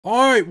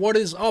Alright, what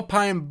is up?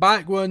 I am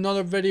back with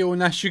another video,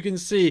 and as you can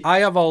see, I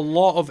have a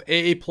lot of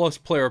 80 plus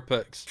player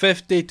picks.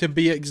 50 to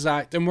be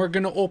exact, and we're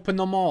going to open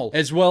them all.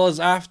 As well as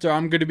after,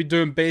 I'm going to be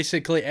doing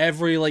basically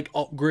every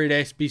upgrade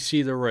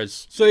SBC there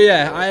is. So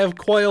yeah, I have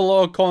quite a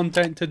lot of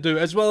content to do,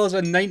 as well as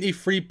a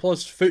 93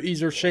 plus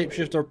footies or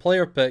shapeshifter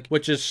player pick,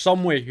 which is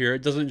somewhere here.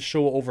 It doesn't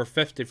show over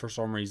 50 for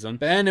some reason.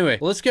 But anyway,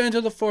 let's get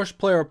into the first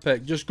player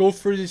pick. Just go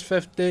through these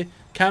 50.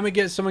 Can we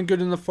get something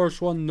good in the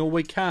first one? No,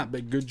 we can't,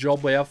 but good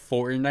job we have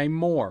 49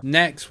 more.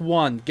 Next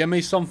one, give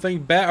me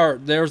something better.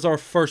 There's our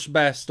first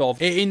best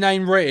of.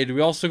 89 rated. We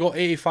also got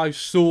 85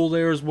 soul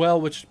there as well,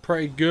 which is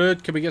pretty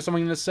good. Can we get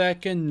something in the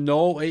second?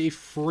 No,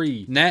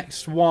 83.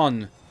 Next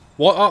one.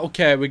 What? Oh,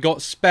 okay, we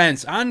got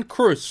Spence and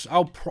Cruz.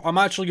 I'm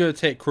actually going to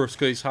take Cruz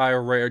because he's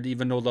higher rated,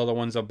 even though the other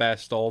one's a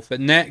best of. But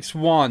next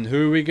one,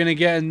 who are we going to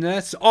get in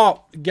this?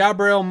 Oh,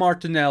 Gabriel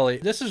Martinelli.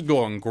 This is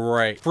going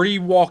great. 3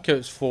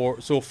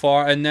 walkouts so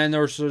far, and then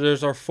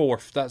there's our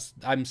fourth.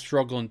 I'm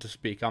struggling to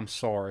speak. I'm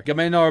sorry. Give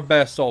me another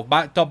best of.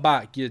 Back to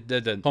back, you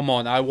didn't. Come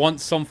on, I want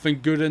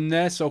something good in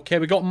this. Okay,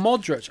 we got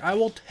Modric. I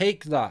will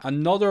take that.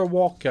 Another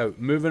walkout.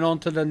 Moving on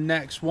to the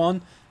next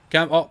one.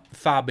 Oh,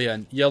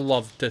 Fabian, you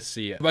love to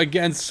see it. We're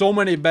getting so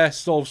many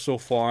best of so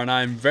far, and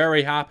I'm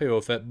very happy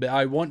with it. But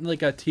I want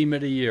a team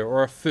of the year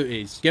or a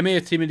footies. Give me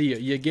a team of the year.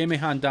 You gave me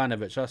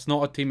Handanovic. That's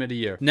not a team of the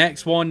year.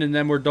 Next one, and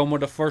then we're done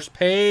with the first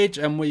page,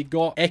 and we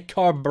got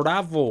Icar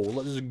Bravo.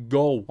 Let's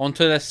go on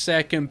to the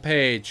second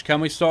page. Can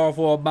we start off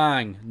with a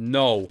bang?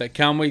 No. But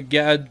can we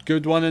get a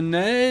good one in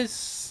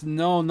this?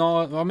 No.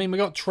 I mean, we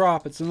got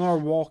Trap. It's another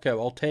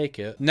walkout. I'll take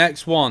it.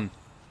 Next one.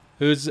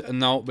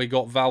 No, we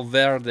got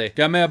Valverde.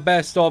 Give me a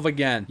best of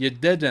again. You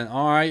didn't.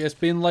 Alright, it's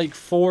been like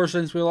 4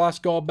 since we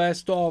last got a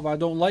best of. I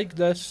don't like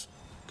this.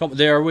 Come,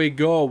 there we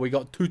go. We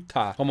got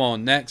Tuta. Come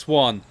on, next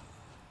one.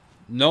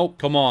 Nope,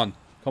 come on.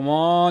 Come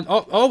on.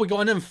 Oh, we got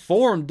an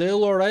informed De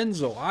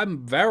Lorenzo. I'm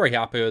very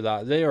happy with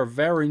that. They are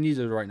very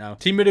needed right now.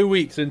 Team of the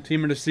weeks and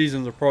team of the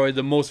seasons are probably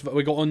the most.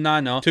 We got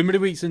Onana. Team of the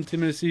weeks and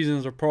team of the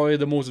seasons are probably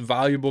the most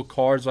valuable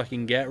cards I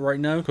can get right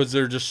now because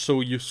they're just so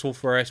useful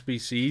for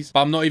SBCs.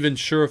 But I'm not even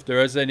sure if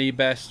there is any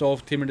best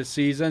of team of the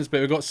seasons.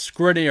 But we got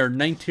Skriniar,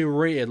 90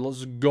 rated.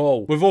 Let's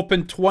go. We've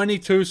opened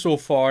 22 so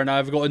far, and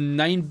I've got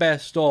 9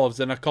 best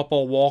ofs and a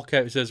couple of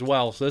walkouts as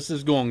well. So this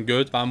is going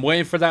good. But I'm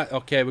waiting for that.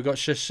 Okay, we got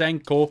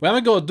Shevchenko. We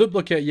haven't got a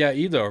duplicate yet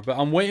either, but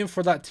I'm waiting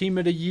for that team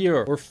of the year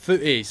or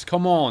footies.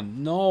 Come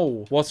on.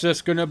 No. What's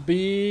this gonna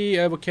be?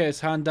 Okay,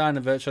 it's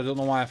Handanovic. I don't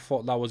know why I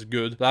thought that was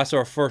good. That's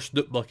our first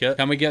duplicate.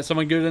 Can we get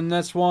something good in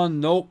this one?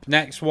 Nope.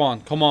 Next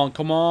one. Come on,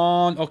 come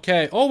on.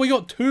 Okay. Oh, we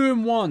got 2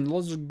 in 1.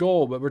 Let's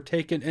go. But we're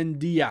taking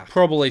India.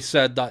 Probably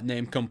said that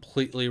name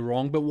completely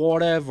wrong, but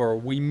whatever.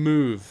 We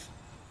move.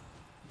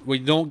 We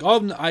don't.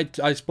 Oh,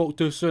 I spoke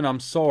too soon. I'm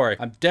sorry.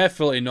 I'm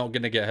definitely not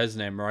gonna get his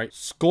name right.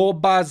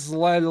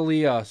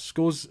 Skobazlalia.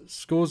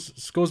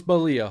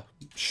 Skosbalia.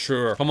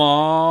 Sure. Come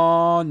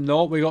on.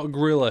 No, we got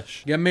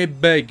Grealish. Give me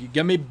big.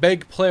 Give me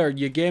big player.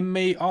 You gave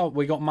me. Oh,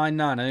 we got my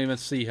nan. I didn't even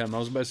see him. I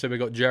was about to say we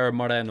got Jared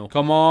Moreno.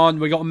 Come on.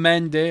 We got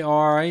Mendy.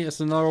 Alright. It's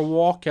another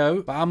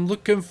walkout. But I'm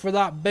looking for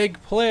that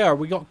big player.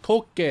 We got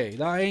Koke.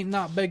 That ain't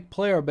that big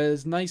player, but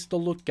it's nice to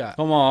look at.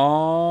 Come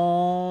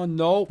on.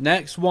 No.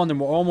 Next one,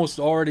 and we're almost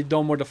already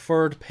done with the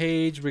third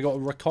page. We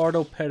got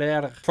Ricardo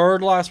Pereira.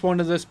 Third last one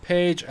of this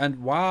page,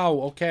 and wow,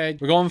 okay.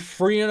 We're going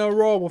 3 in a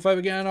row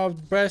without getting our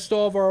best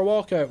of or a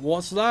walkout.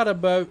 What's that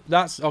about?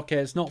 That's okay.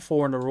 It's not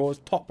 4 in a row. It's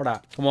top of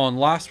that. Come on,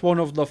 last one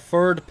of the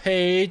third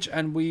page,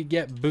 and we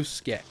get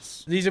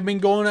Busquets. These have been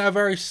going at a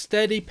very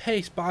steady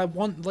pace, but I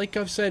want, like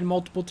I've said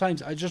multiple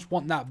times, I just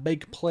want that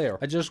big player.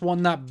 I just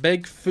want that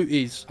big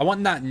footies. I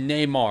want that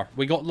Neymar.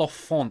 We got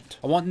Lafont.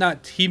 I want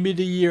that team of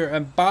the year,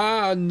 and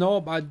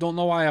no, I don't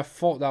know why I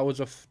thought that was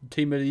a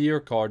team of the year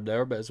card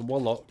there, but it's a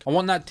Willock. I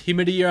want that team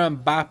of the year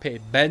Mbappe,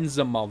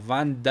 Benzema,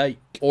 Van Dijk,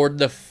 or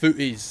the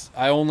footies.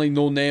 I only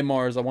know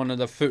Neymar as one of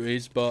the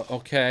footies, but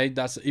okay,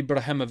 that's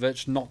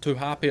Ibrahimovic. Not too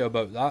happy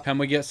about that. Can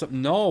we get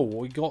some? No,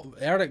 we got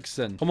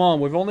Ericsson. Come on,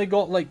 we've only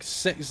got like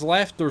 6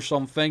 left or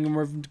something, and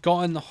we've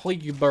gotten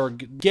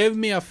Højbjerg. Give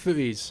me a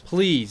footies,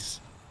 please.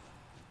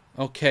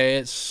 Okay,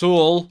 it's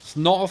Soul. It's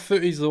not a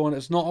footies though, and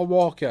it's not a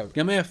walkout.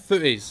 Give me a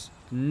footies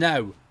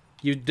now.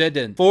 You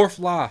didn't. 4th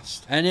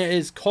last. And it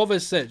is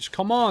Kovacic.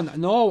 Come on.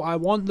 No, I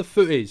want the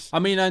footies. I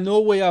mean, I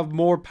know we have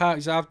more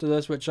packs after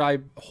this, which I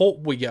hope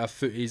we get a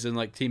footies in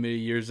team of the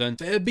years in.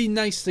 But it'd be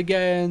nice to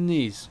get in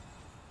these.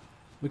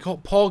 We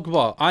got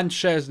Pogba and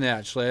Chesney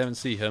actually. I haven't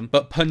seen him.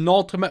 But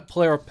penultimate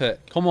player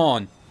pick. Come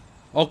on.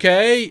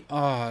 Okay,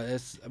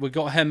 we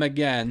got him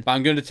again, but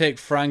I'm going to take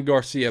Fran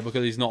Garcia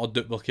because he's not a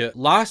duplicate.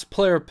 Last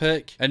player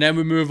pick, and then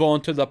we move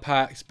on to the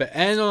packs, but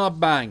end on a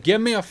bang. Give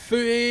me a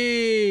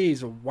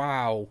footies.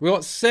 Wow. We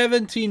got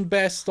 17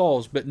 best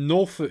ofs, but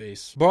no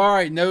footies. But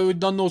alright, now we've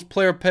done those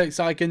player picks,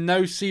 I can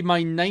now see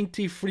my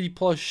 93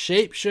 plus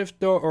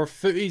shapeshifter or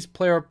footies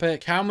player pick.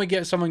 Can we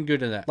get something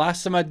good in it?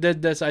 Last time I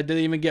did this, I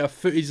didn't even get a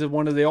footies as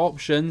one of the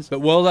options,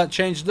 but will that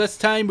change this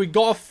time? We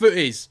got a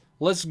footies.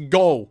 Let's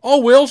go. Oh,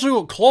 we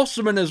also got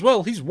Klosterman as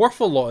well. He's worth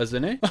a lot,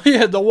 isn't he? Oh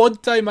yeah, the one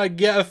time I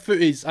get a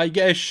footies, I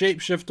get a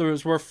shapeshifter.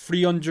 It's worth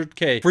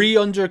 300k.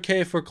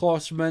 300k for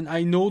Klosterman.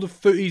 I know the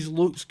footies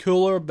looks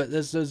cooler, but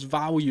this is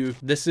value.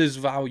 This is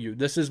value.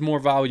 This is more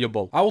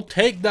valuable. I'll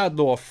take that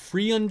though. A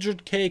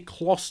 300k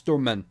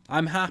Klosterman.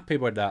 I'm happy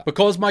with that.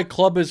 Because my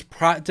club is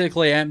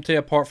practically empty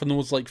apart from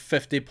those like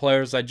 50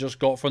 players I just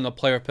got from the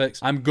player picks,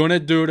 I'm gonna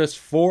do this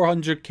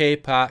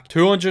 400k pack,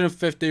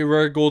 250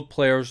 rare gold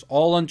players,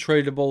 all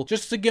untradeable,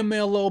 just to give me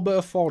a little bit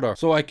of fodder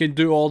so I can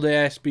do all the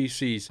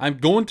SBCs. I'm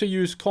going to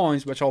use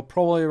coins, which I'll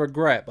probably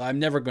regret, but I'm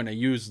never going to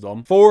use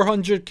them.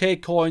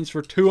 400k coins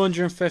for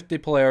 250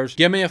 players.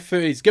 Give me a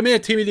footies. Give me a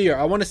team of the year.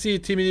 I want to see a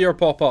team of the year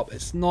pop up.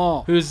 It's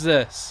not. Who's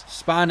this?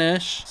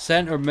 Spanish.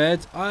 Center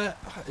mid.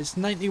 It's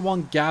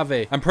 91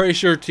 Gavi. I'm pretty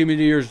sure team of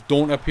the years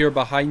don't appear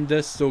behind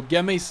this, so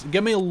give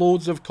me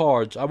loads of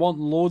cards. I want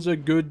loads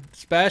of good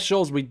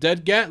specials. We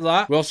did get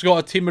that. We also got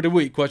a team of the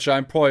week, which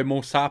I'm probably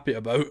most happy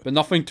about, but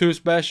nothing too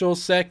special.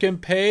 Second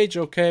page.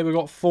 Okay, we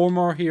got 4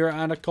 more here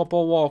and a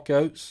couple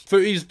walkouts.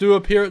 Footies do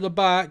appear at the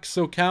back,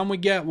 so can we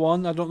get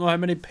one? I don't know how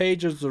many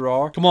pages there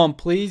are. Come on,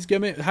 please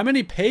give me. How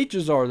many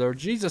pages are there?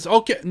 Jesus.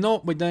 Okay,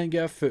 no, we didn't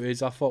get a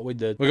footies. I thought we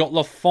did. We got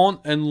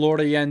Lafont and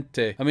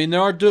Loriente. I mean,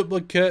 there are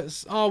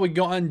duplicates. Oh, we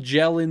got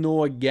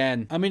Angelino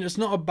again. I mean, it's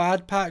not a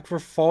bad pack for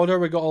fodder.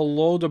 We got a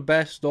load of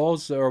best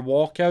odds that are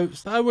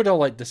walkouts. I would have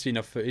liked to see a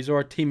footies or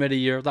a team of the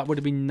year. That would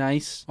have been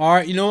nice.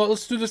 Alright, you know what?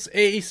 Let's do this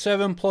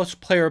 87 plus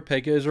player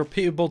pick. It is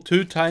repeatable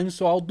 2 times,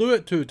 so I'll do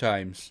it 2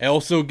 times. It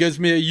also gives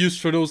me a use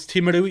for those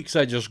team of the weeks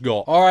I just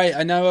got. Alright,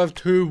 I now have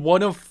 2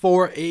 1 of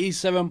 4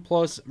 87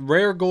 plus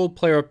rare gold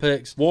player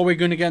picks. What are we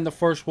going to get in the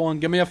first one?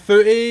 Give me a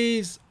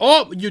footies.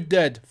 Oh, you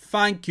did.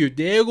 Thank you,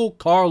 Diego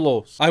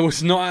Carlos. I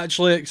was not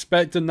actually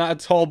expecting that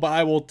at all, but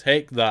I will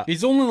take that.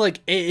 He's only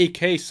like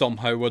 80k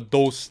somehow with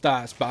those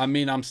stats, but I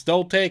mean, I'm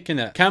still taking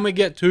it. Can we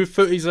get 2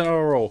 footies in a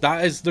row?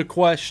 That is the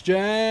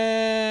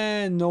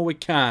question. No, we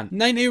can't.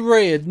 90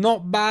 rated,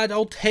 not bad.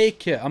 I'll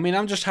take it. I mean,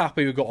 I'm just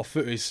happy we got a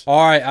footies.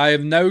 Alright, I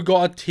have now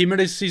got a team of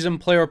the season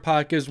player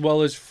pack as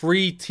well as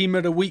 3 team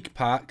of the week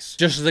packs,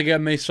 just to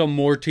give me some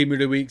more team of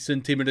the weeks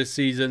and team of the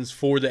seasons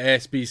for the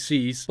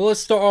SBCs. But let's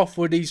start off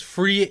with these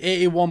 3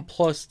 81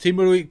 plus team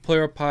of the week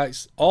player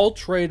packs, all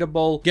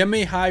tradable. Give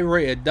me high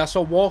rated. That's a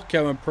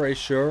walkout, I'm pretty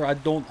sure.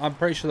 I'm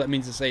pretty sure that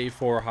means it's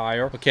 84 or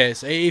higher. Okay,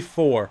 it's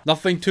 84.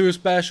 Nothing too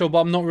special, but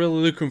I'm not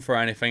really looking for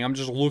anything. I'm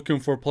just looking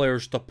for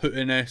players to put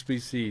in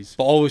SBCs.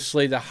 But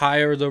obviously, the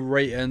higher the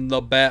rating,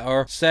 the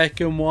better.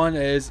 Second one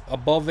is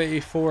above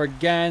 84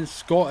 again,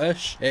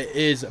 Scottish. It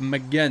is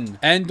McGinn.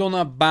 End on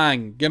a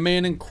bang. Give me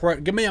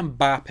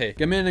Mbappe.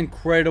 Give me an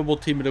incredible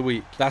team of the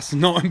week. That's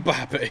not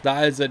Mbappe.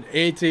 That is an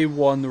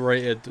 81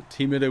 rated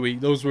team of the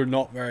week. Those were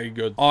not very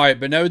good. Alright,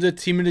 but now the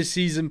team of the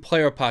season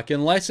player pack.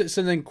 Unless it's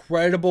an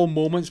incredible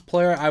moments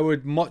player, I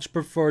would much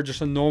prefer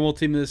just a normal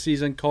team of the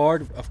season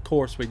card. Of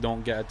course, we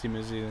don't get a team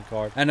of the season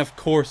card. And of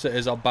course, it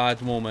is a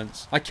bad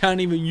moments. I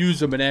can't even use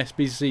them in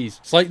SBCs.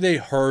 It's like they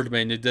heard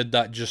me and they did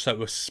that just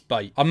out of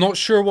spite. I'm not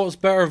sure what's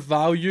better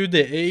value,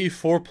 the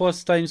 84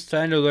 plus times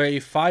 10 or the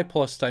 85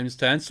 plus times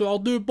 10, so I'll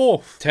do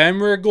both. 10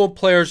 rare gold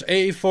players,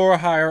 84 or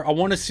higher. I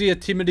want to see a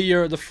team of the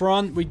year at the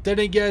front. We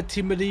didn't get a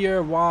team of the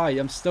year. Why?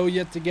 I'm still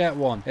yet to get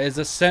one. It is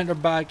a centre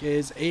back. It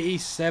is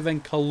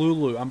 87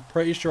 Kalulu. I'm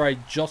pretty sure I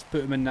just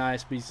put him in the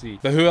SBC.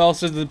 But who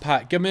else is in the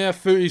pack? Give me a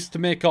footies to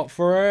make up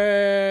for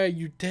it.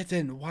 You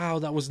didn't. Wow,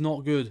 that was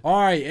not good.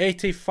 Alright,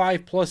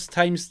 85 plus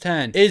times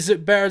 10. Is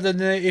it better than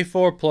the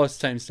 84 plus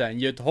times 10?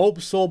 You'd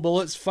hope so, but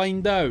let's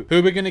find out. Who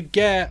are we going to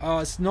get?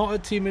 It's not a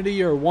team of the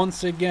year.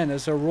 Once again,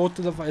 it's a road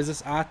to the... Is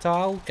this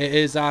Atal? It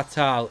is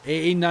Atal.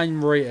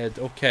 89 rated.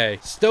 Okay.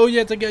 Still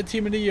yet to get a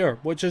team of the year,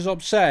 which is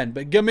upsetting.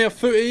 But give me a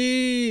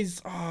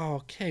footies. Oh,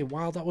 okay.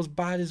 Wow, that was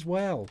bad as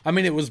well. I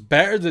mean, it was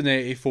better than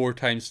 84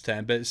 times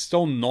 10, but it's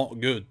still not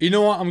good. You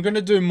know what? I'm going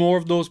to do more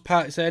of those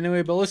packs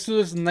anyway, but let's do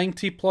this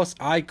 90 plus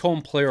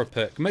icon player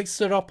pick.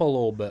 Mix it up a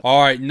little bit.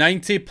 Alright,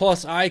 90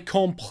 plus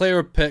icon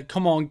player pick.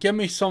 Come on, give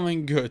me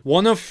something good.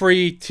 1 of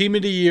 3, team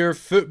of the year,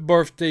 foot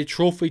birthday,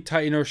 trophy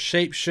tightener,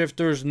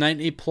 shapeshifters,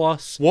 90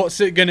 plus. What's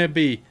it going to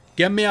be?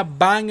 Give me a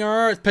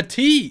banger.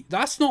 Petite.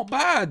 That's not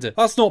bad.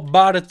 That's not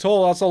bad at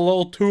all. That's a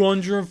little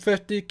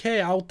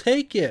 250k. I'll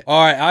take it.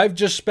 Alright, I've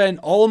just spent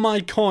all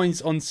my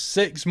coins on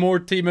 6 more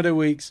team of the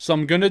weeks. So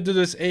I'm going to do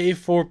this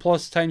 84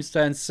 plus times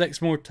 10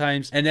 6 more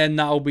times. And then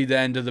that'll be the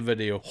end of the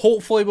video.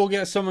 Hopefully we'll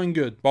get something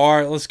good.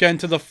 Alright, let's get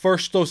into the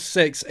first of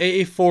 6.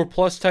 84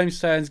 plus times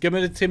 10s. Give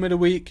me the team of the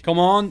week. Come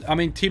on. I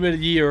mean team of the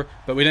year.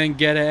 But we didn't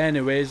get it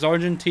anyways.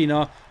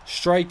 Argentina.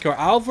 Striker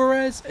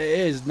Alvarez. It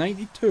is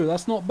 92.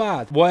 That's not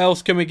bad. What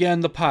else can we get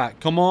in the pack?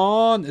 Come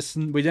on.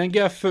 We didn't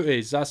get a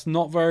footies. That's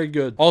not very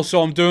good.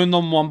 Also, I'm doing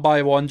them one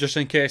by one just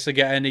in case I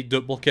get any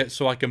duplicates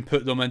so I can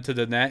put them into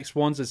the next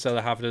ones instead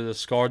of having to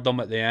discard them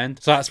at the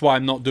end. So that's why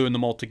I'm not doing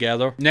them all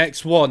together.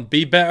 Next one.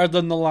 Be better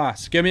than the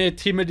last. Give me a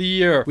team of the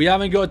year. We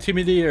haven't got a team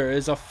of the year.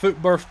 It's a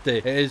foot birthday.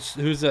 It is,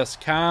 who's this?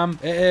 Cam.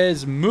 It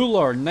is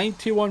Mueller.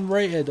 91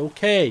 rated.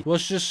 Okay.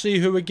 Let's just see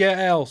who we get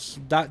else.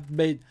 That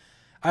made...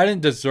 I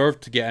didn't deserve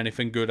to get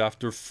anything good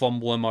after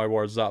fumbling my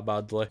words that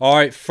badly.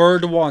 Alright,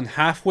 third one.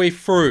 Halfway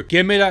through.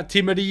 Give me that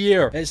team of the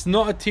year. It's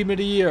not a team of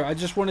the year. I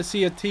just want to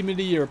see a team of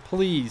the year,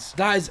 please.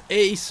 That is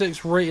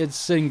 86 rated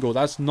single.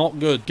 That's not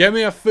good. Give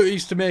me a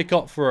footies to make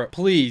up for it,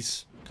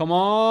 please. Come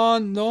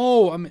on.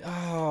 No.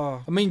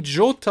 I mean,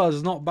 Jota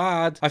is not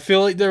bad. I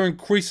feel like they're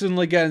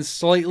increasingly getting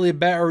slightly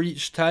better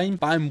each time.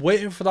 But I'm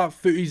waiting for that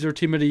footies or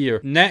team of the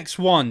year. Next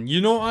one. You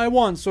know what I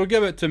want, so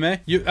give it to me.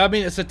 I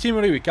mean, it's a team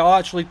of the week. I'll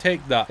actually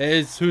take that. It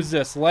is, who's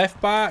this?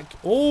 Left back?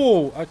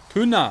 Oh,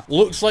 Acuna.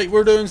 Looks like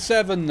we're doing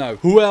 7 now.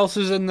 Who else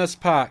is in this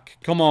pack?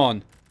 Come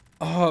on.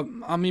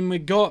 I mean, we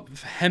got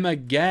him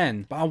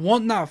again. But I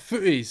want that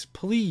footies,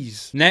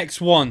 please.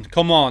 Next one.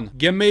 Come on.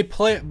 Give me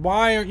play.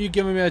 Why aren't you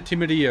giving me a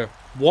team of the year?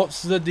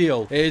 What's the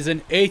deal? It is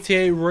an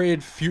 88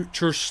 rated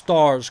future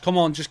stars. Come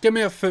on, just give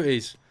me a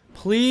footies.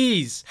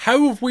 Please.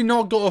 How have we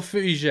not got a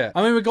footies yet?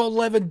 I mean, we got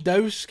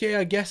Lewandowski.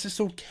 I guess it's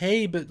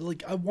okay, but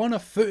like, I want a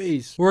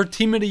footies. We're a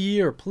team of the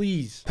year,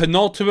 please.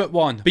 Penultimate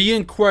one. Be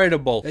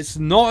incredible. It's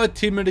not a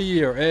team of the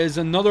year. It is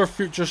another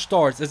future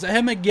stars. Is it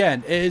him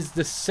again? It is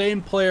the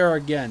same player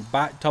again,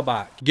 back to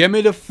back. Give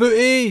me the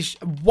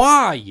footies.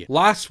 Why?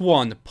 Last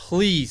one,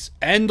 please.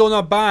 End on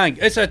a bang.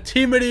 It's a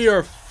team of the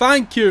year.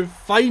 Thank you.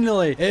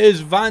 Finally. It is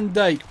Van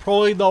Dijk.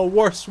 Probably the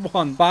worst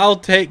one, but I'll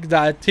take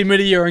that. Team of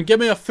the year. And give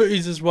me a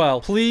footies as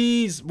well. Please.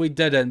 We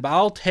didn't, but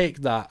I'll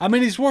take that. I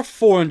mean, he's worth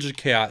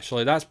 400k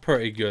actually. That's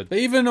pretty good. But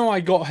even though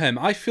I got him,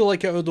 I feel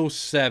like out of those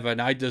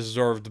 7, I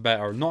deserved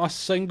better. Not a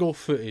single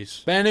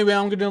footies. But anyway,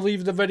 I'm going to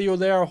leave the video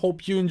there. I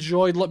hope you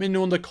enjoyed. Let me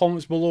know in the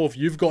comments below if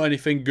you've got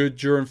anything good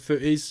during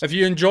footies. If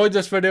you enjoyed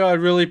this video,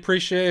 I'd really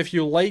appreciate it if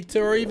you liked it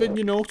or even,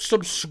 you know,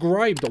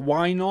 subscribed.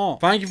 Why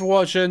not? Thank you for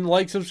watching.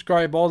 Like,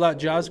 subscribe, all that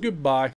jazz. Goodbye.